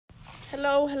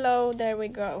Hello, hello, there we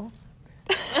go.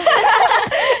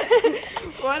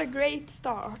 What a great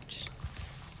start.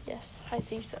 Yes, I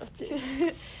think so too.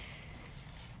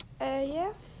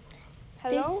 Yeah.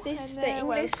 Hello, This is and, the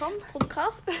English welcome.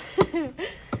 podcast.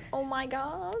 Oh my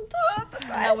god.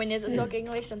 Now we need to talk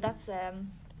English, and that's a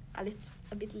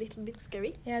little bit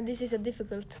scary. Yeah, this is a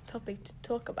difficult topic to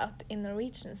talk about in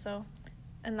Norwegian, so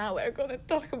and now we're gonna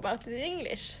talk about it in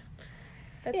English.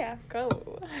 Let's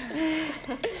go.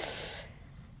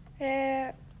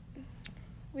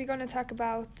 We're gonna talk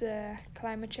about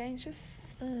climate changes.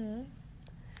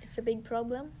 It's a big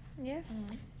problem Yes.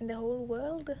 in the whole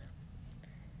world.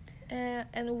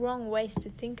 And wrong ways to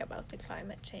think about the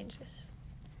climate changes.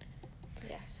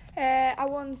 Yes. I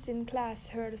once in class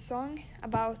heard a song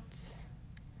about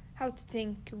how to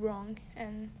think wrong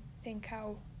and think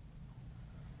how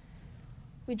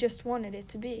we just wanted it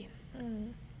to be.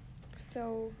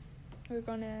 So we're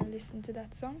gonna listen to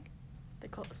that song. The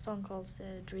song calls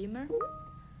Dreamer,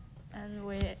 and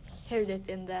we heard it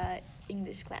in the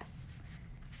English class.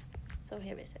 So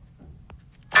here is it.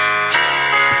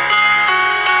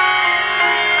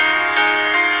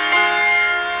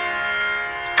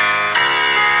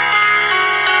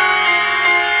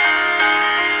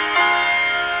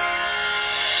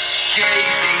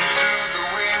 Gazing through the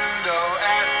window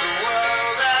at the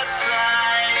world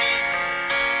outside,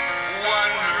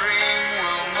 wondering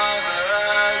will Mother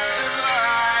Earth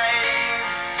survive,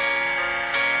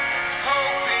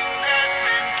 hoping that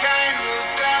mankind will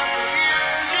stop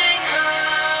abusing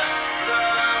her,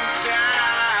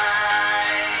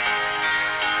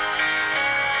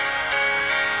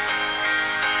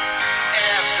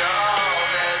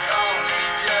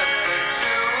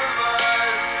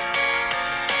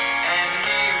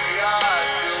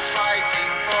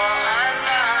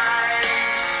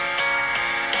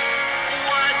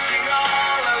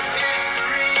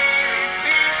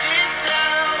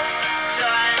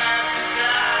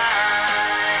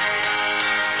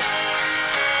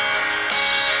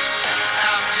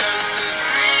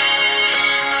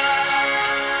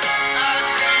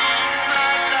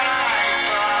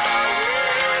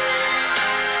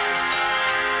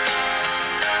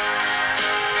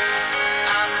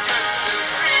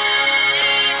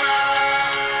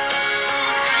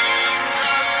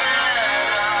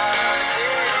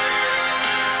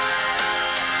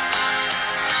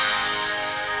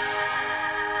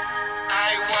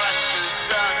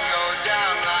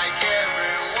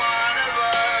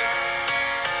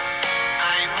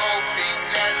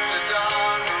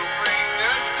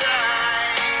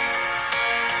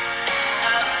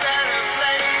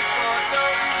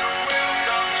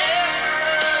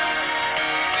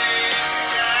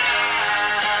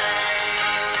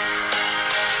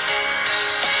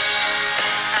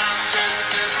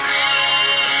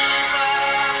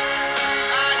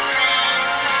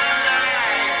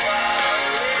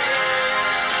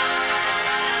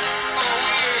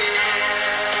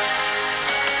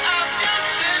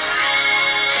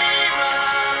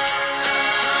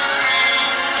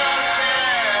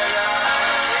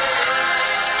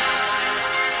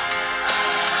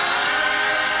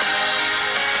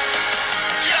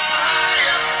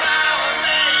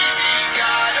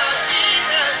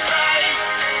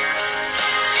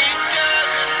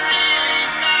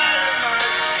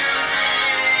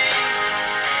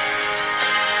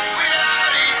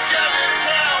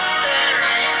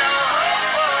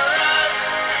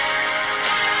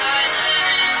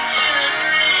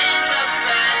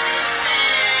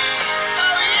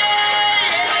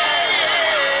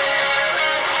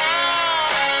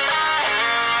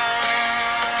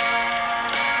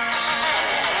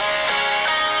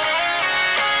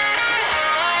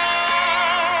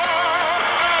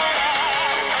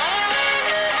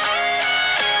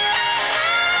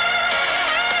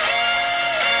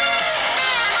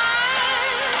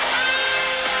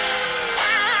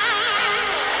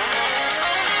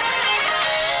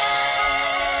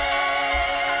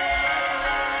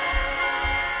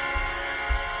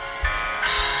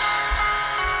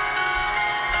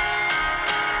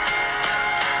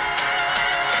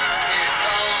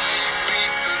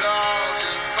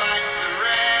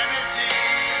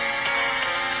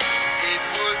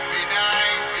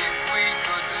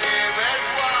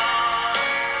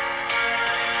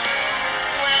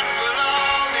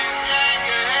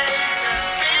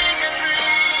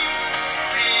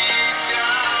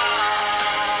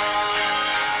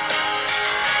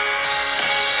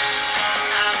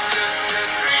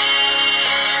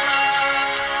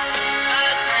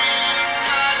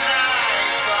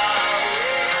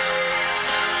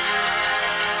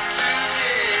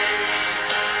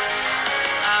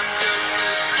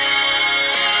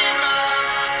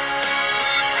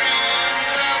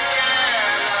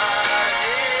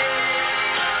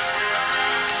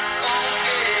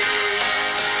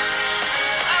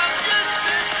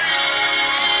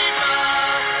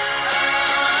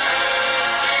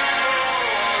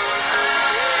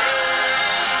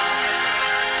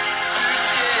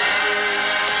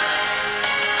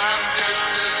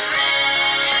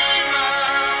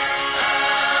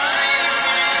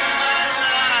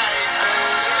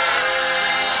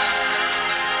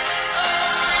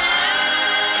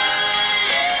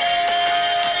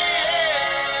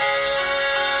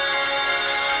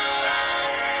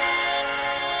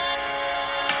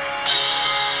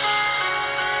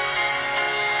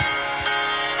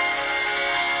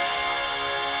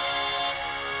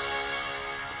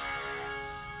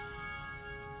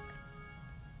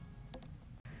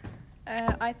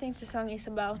 I think the song is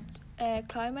about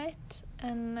climate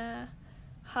and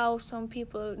how some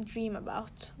people dream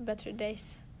about better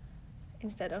days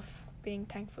instead of being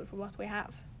thankful for what we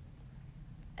have.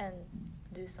 And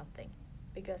do something,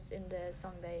 because in the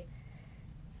song they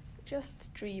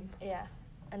Just dream.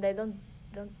 and they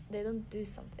don't do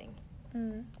something.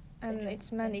 And They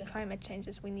it's many just- climate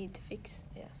changes we need to fix,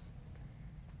 Yes.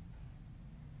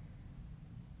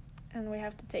 and we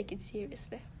have to take it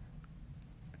seriously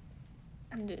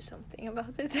and do something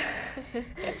about it.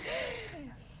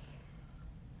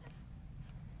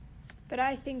 But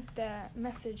I think the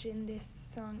message in this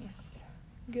song is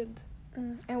good.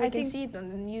 And we I can think- see it on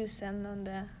the news and on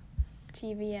the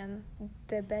TV and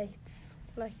debates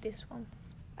like this one.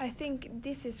 I think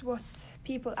this is what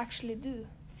people actually do,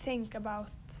 think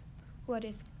about what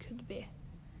it could be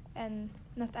and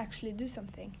not actually do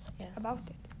something Yes. about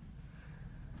it.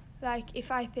 Like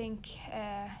if I think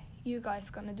you guys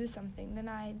gonna do something, then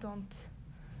I don't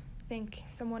think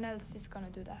someone else is gonna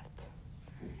do that.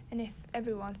 And if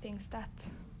everyone thinks that,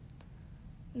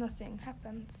 nothing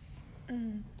happens.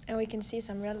 And we can see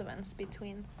some relevance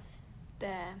between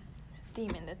the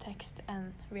theme in the text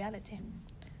and reality.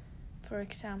 For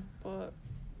example,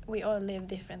 we all live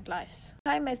different lives.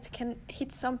 Climate can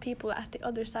hit some people at the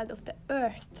other side of the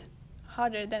earth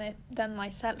harder than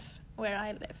myself, where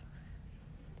I live.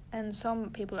 And some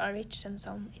people are rich and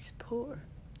some is poor.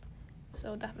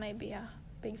 So that may be a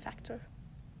big factor.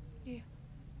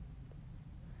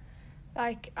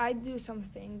 Like I do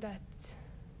something that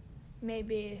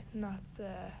maybe not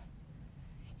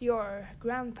your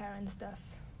grandparents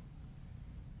does.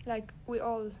 Like we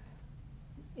all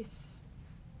is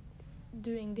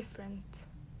doing different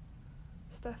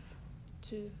stuff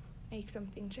to make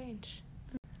something change.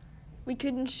 We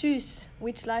couldn't choose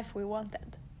which life we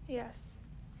wanted. Yes.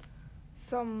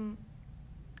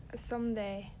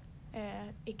 Someday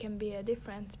it can be a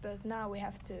different, but now we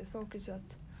have to focus on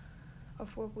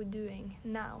of what we're doing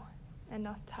now and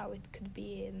not how it could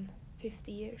be in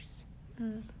 50 years.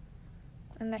 And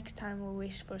next time we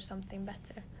wish for something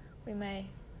better, we may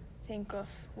think of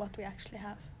what we actually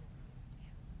have.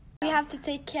 We have to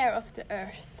take care of the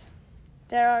earth.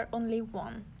 There are only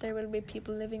one. There will be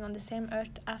people living on the same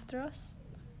earth after us.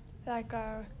 Like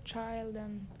our child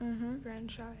and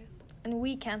grandchild. And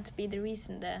we can't be the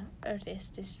reason the earth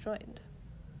is destroyed.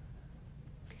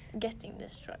 Getting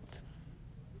destroyed.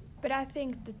 But I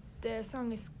think that the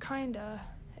song is kind of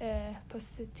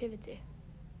positivity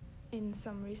in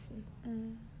some reason.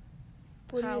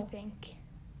 What do How? you think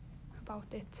about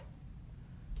it?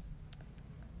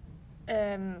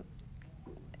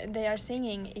 They are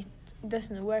singing it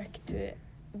doesn't work to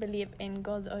believe in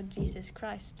God or Jesus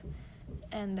Christ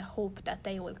and hope that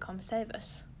they will come save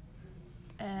us.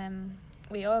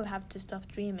 We all have to stop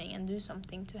dreaming and do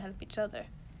something to help each other.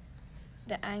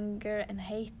 The anger and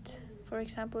hate, for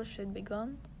example, should be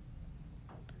gone.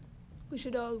 We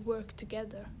should all work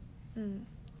together.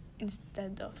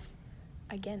 Instead of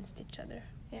against each other.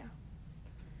 Yeah.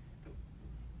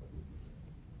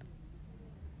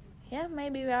 Yeah,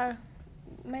 maybe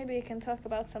we can talk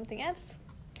about something else.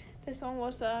 The song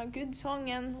was a good song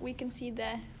and we can see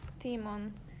the theme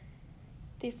on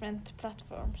different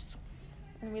platforms.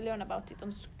 And we learn about it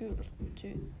on school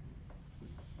too.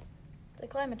 The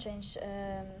climate change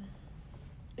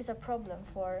is a problem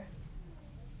for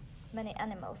many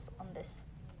animals on this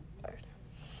earth.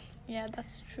 Yeah,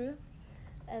 that's true.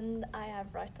 And I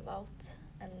have write about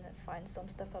and find some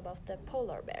stuff about the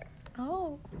polar bear.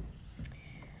 Oh.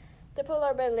 The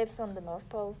polar bear lives on the North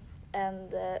Pole,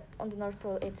 and on the North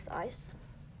Pole it's ice.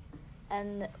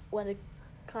 And when the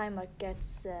climate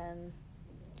gets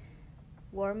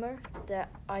warmer, the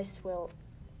ice will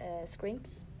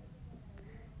shrinks.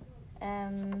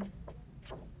 And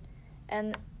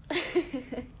and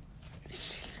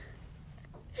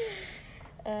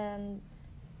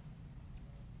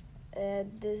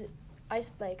the ice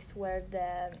flakes where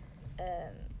the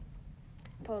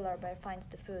polar bear finds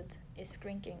the food is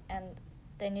shrinking, and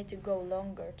they need to go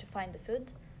longer to find the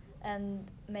food,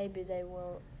 and maybe they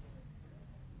will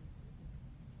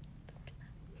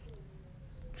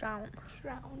drown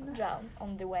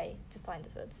on the way to find the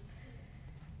food.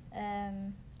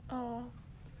 Oh,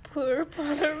 poor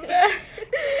polar bear.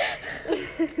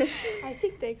 I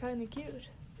think they're kind of cute.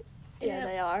 Yeah,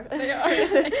 they are. They are,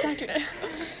 exactly.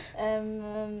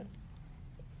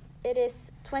 It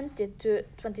is 20 to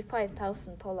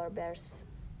 25,000 polar bears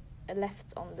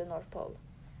left on the North Pole,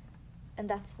 and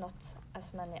that's not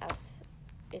as many as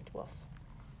it was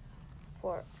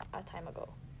for a time ago.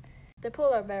 The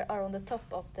polar bear are on the top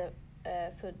of the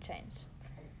food chain,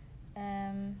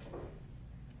 and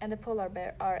the polar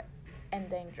bear are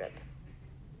endangered.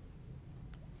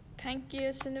 Thank you,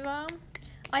 Sunniva.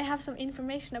 I have some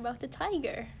information about the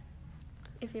tiger,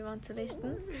 if you want to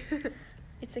listen.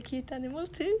 It's a cute animal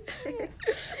too.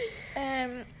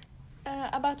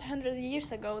 About 100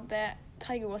 years ago, the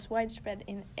tiger was widespread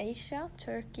in Asia,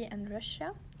 Turkey and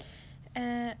Russia.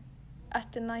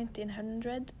 At the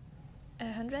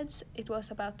 1900s, it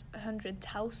was about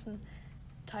 100,000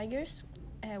 tigers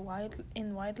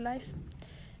in wildlife.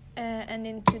 And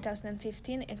in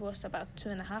 2015, it was about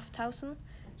 2,500.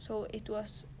 So it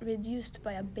was reduced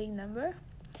by a big number.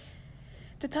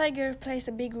 The tiger plays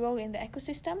a big role in the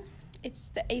ecosystem. It's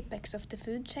the apex of the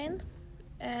food chain,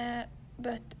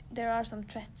 but there are some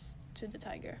threats to the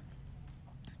tiger.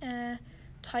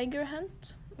 Tiger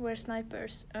hunt, where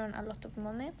snipers earn a lot of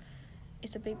money,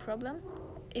 is a big problem.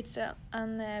 It's a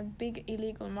big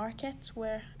illegal market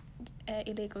where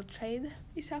illegal trade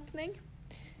is happening.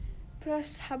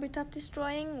 Plus habitat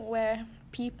destroying, where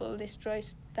people destroy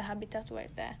the habitat where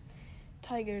the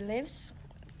tiger lives,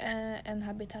 and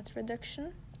habitat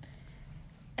reduction.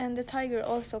 And the tiger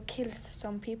also kills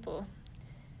some people,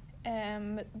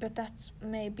 but that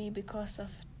may be because of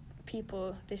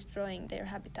people destroying their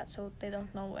habitat, so they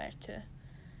don't know where to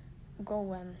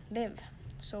go and live.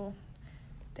 So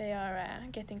they are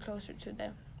getting closer to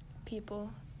the people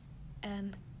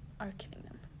and are killing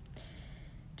them.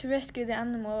 To rescue the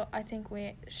animal, I think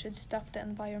we should stop the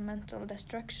environmental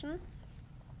destruction.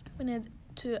 We need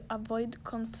to avoid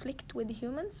conflict with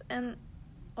humans and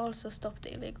also stop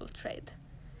the illegal trade.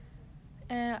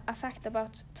 A fact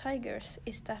about tigers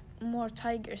is that more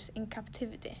tigers in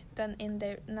captivity than in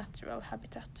their natural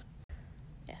habitat.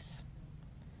 Yes.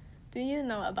 Do you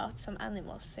know about some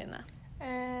animals, Synne?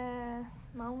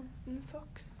 Mountain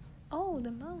fox. Oh,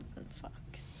 the mountain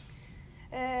fox.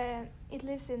 It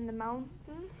lives in the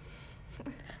mountain.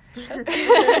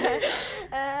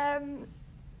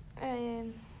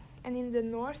 And in the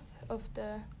north of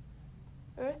the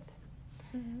earth.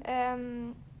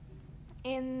 Mm-hmm.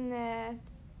 In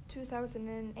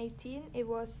 2018, it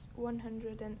was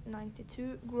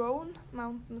 192 grown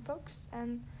mountain fox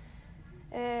and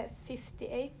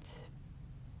 58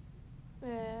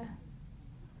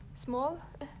 small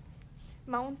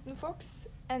mountain fox,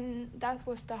 and that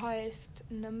was the highest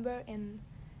number in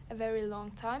a very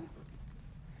long time.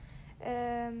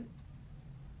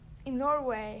 In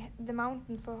Norway, the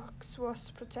mountain fox was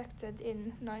protected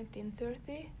in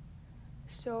 1930,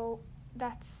 so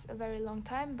that's a very long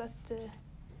time, but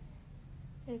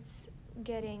it's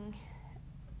getting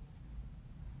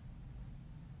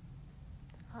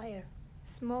Higher.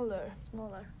 smaller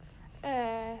Smaller.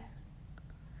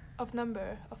 of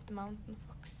number of the mountain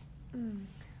fox.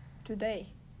 Today.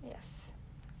 Yes,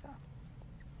 so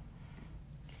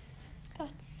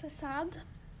That's sad.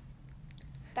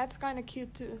 that's kind of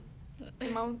cute too. The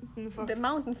mountain fox. The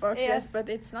mountain fox, Yes. yes, but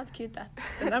it's not cute that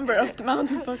the number of the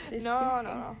mountain fox is No.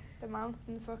 sinking. The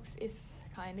mountain fox is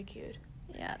kind of cute.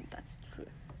 Yeah, that's true.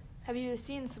 Have you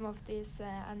seen some of these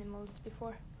animals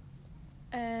before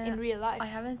in In real life? I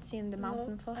haven't seen the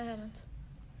mountain fox. I haven't.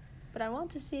 But I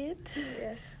want to see it.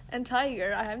 Yes. And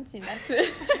tiger, I haven't seen that too.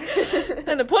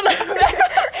 And the polar bear,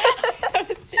 I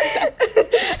haven't seen that.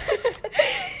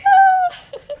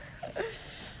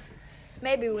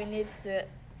 Maybe we need to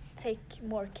take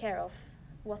more care of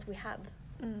what we have,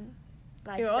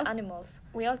 like You all- the animals.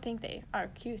 We all think they are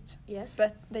cute, Yes.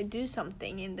 but they do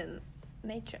something in the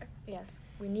nature. yes,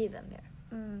 we need them here,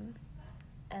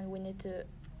 and we need to.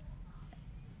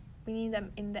 We need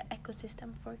them in the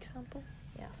ecosystem, for example.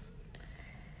 Yes.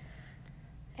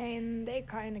 And they're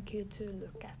kind of cute to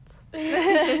look at.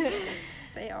 Yes,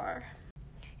 they are.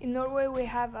 In Norway, we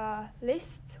have a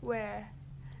list where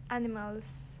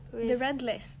animals who The is red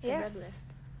list. Yes. Red list.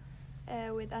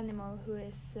 With animal who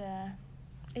is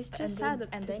It's just sad to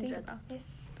think endangered. about.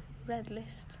 yes. Red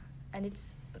list. And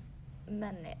it's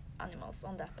many animals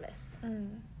on that list.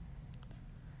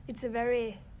 It's a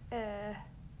very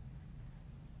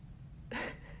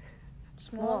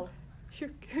Small.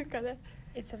 tjukk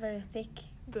It's a very thick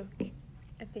book.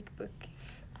 a thick book.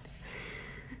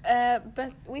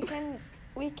 But we can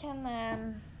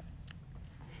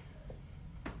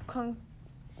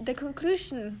the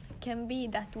conclusion can be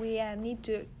that we need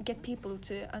to get people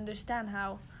to understand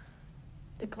how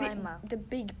the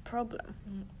big problem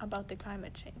about the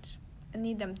climate change, and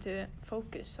need them to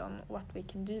focus on what we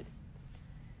can do.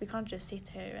 We can't just sit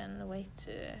here and wait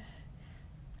to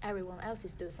Everyone else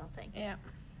is doing something. yeah.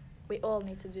 We all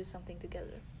need to do something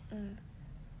together.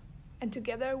 And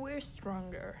together we're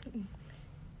stronger.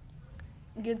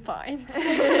 Good point.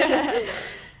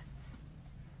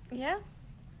 Yeah.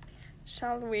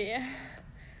 Shall we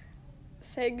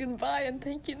say goodbye and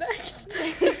thank you next.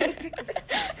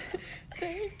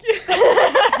 Thank you.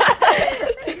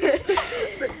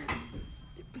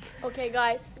 Okay,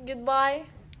 guys, goodbye.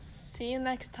 See you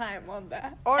next time on the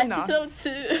Or not.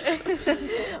 episode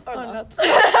 2. Or Or not.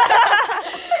 not.